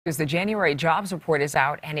As the January jobs report is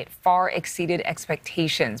out and it far exceeded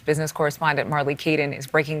expectations. Business correspondent Marley Caden is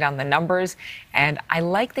breaking down the numbers, and I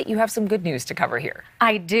like that you have some good news to cover here.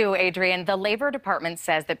 I do, Adrienne. The Labor Department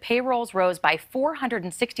says that payrolls rose by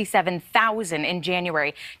 467,000 in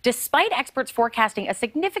January, despite experts forecasting a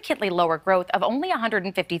significantly lower growth of only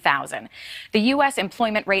 150,000. The U.S.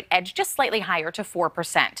 employment rate edged just slightly higher to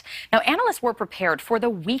 4%. Now, analysts were prepared for the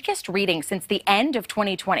weakest reading since the end of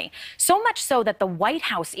 2020, so much so that the White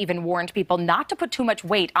House even warned people not to put too much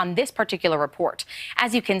weight on this particular report.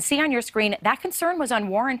 As you can see on your screen, that concern was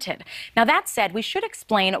unwarranted. Now, that said, we should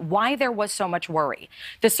explain why there was so much worry.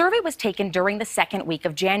 The survey was taken during the second week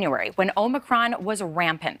of January, when Omicron was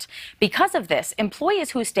rampant. Because of this,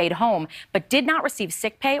 employees who stayed home but did not receive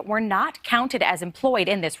sick pay were not counted as employed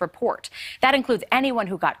in this report. That includes anyone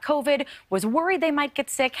who got COVID, was worried they might get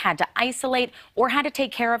sick, had to isolate, or had to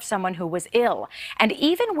take care of someone who was ill. And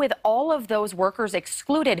even with all of those workers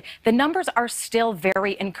excluded, the numbers are still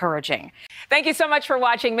very encouraging. Thank you so much for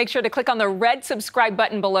watching. Make sure to click on the red subscribe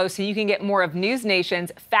button below so you can get more of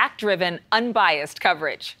NewsNation's fact-driven, unbiased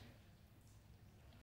coverage.